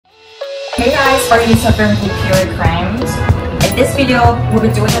Hey guys, are you suffering with period cramps? In this video, we'll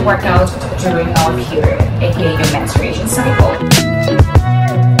be doing a workout during our period, aka your menstruation cycle.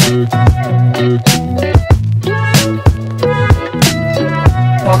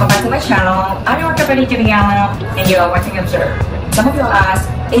 Welcome back to my channel. I'm your orthopedic Giviana, and you are watching Observe. Some of you asked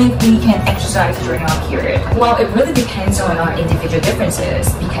if we can exercise during our period. Well, it really depends on our individual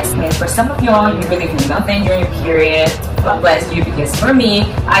differences because for some of y'all, you really do nothing during your period. God bless you, because for me,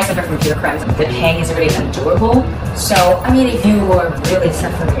 I suffer from period cramps. The pain is really unendurable. So, I mean, if you are really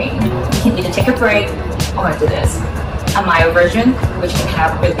suffering, you can either take a break or do this. A mild version, which can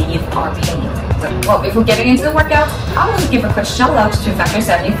help relieve our pain. Well, before getting into the workout, I want to give a quick shout out to Factor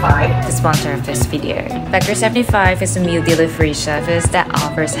 75, the sponsor of this video. Factor 75 is a meal delivery service that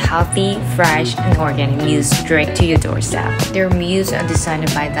offers healthy, fresh, and organic meals straight to your doorstep. Their meals are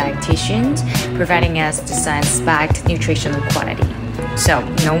designed by dietitians, providing us the science-backed nutritional quality. So,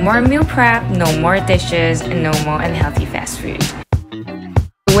 no more meal prep, no more dishes, and no more unhealthy fast food.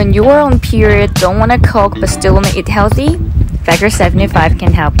 When you are on period, don't want to cook but still want to eat healthy? Factor 75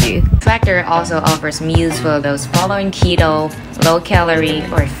 can help you. Factor also offers meals for those following keto, low-calorie,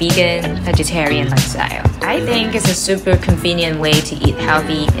 or vegan, vegetarian lifestyle. I think it's a super convenient way to eat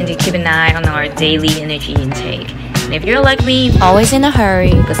healthy and to keep an eye on our daily energy intake. And if you're like me, always in a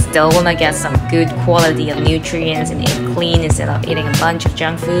hurry, but still want to get some good quality of nutrients and eat clean instead of eating a bunch of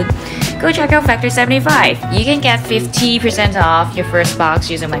junk food, go check out Factor 75. You can get 50% off your first box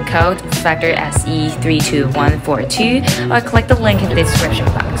using my code FACTORSE32142 or click the link in the description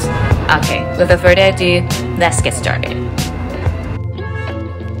box. Okay, without further ado, let's get started.